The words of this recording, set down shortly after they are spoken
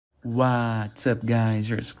What's up guys,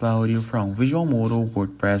 here's Claudio from Visual Modo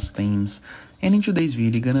WordPress themes, and in today's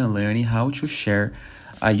video gonna learn how to share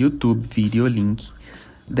a YouTube video link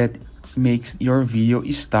that makes your video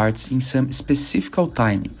starts in some specific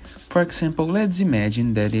timing. For example, let's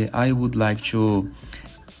imagine that I would like to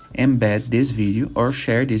embed this video or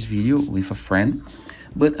share this video with a friend,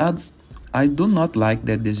 but I do not like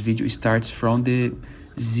that this video starts from the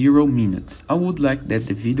 0 minute. I would like that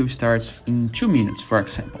the video starts in 2 minutes, for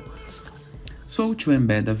example. So to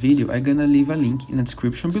embed a video, I'm gonna leave a link in the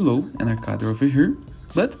description below and a card over here,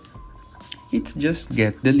 but it's just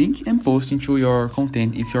get the link and post into your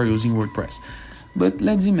content if you're using WordPress. But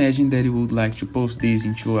let's imagine that you would like to post this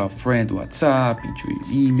into a friend WhatsApp, into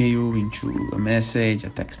email, into a message, a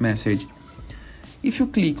text message. If you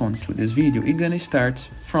click onto this video, it's gonna start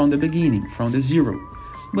from the beginning, from the 0.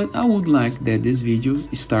 But I would like that this video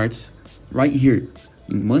starts right here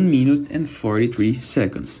in 1 minute and 43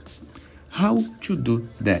 seconds. How to do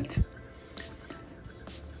that?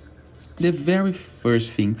 The very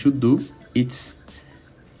first thing to do is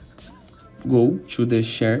go to the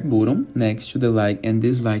share button next to the like and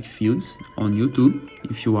dislike fields on YouTube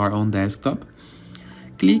if you are on desktop.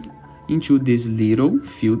 Click into this little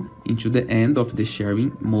field into the end of the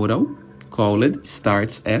sharing modal called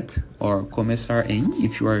starts at or começar em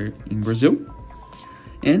if you are in Brazil,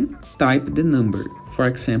 and type the number, for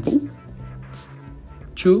example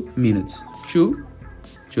 2 minutes, 2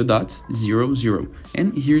 dots 0 0,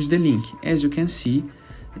 and here's the link. As you can see,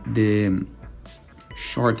 the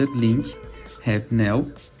shorted link have now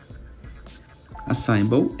a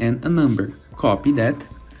symbol and a number. Copy that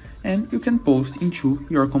and you can post into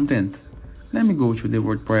your content. Let me go to the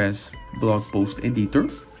WordPress blog post editor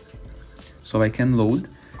so I can load,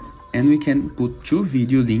 and we can put 2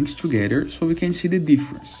 video links together so we can see the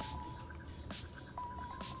difference.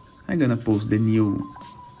 I'm gonna post the new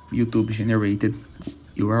YouTube generated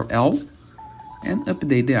URL and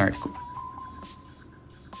update the article.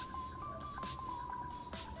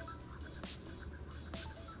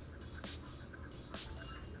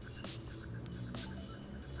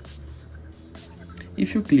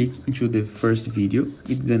 If you click into the first video,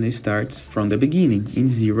 it's gonna start from the beginning in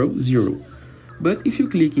 0 0. But if you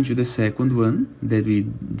click into the second one that we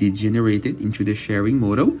did generated into the sharing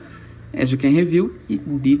modal, as you can review, it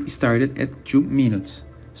did started at 2 minutes.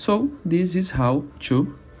 So this is how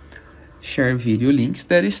to share video links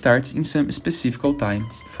that starts in some specific time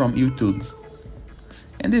from YouTube.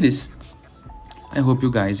 And it is. I hope you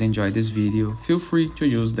guys enjoyed this video. Feel free to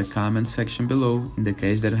use the comment section below in the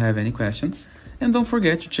case that you have any question. And don't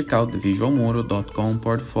forget to check out the visualmodo.com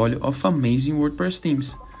portfolio of amazing WordPress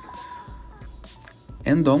themes.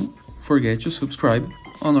 And don't forget to subscribe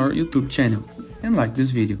on our YouTube channel and like this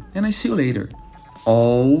video. And I see you later.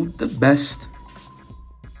 All the best!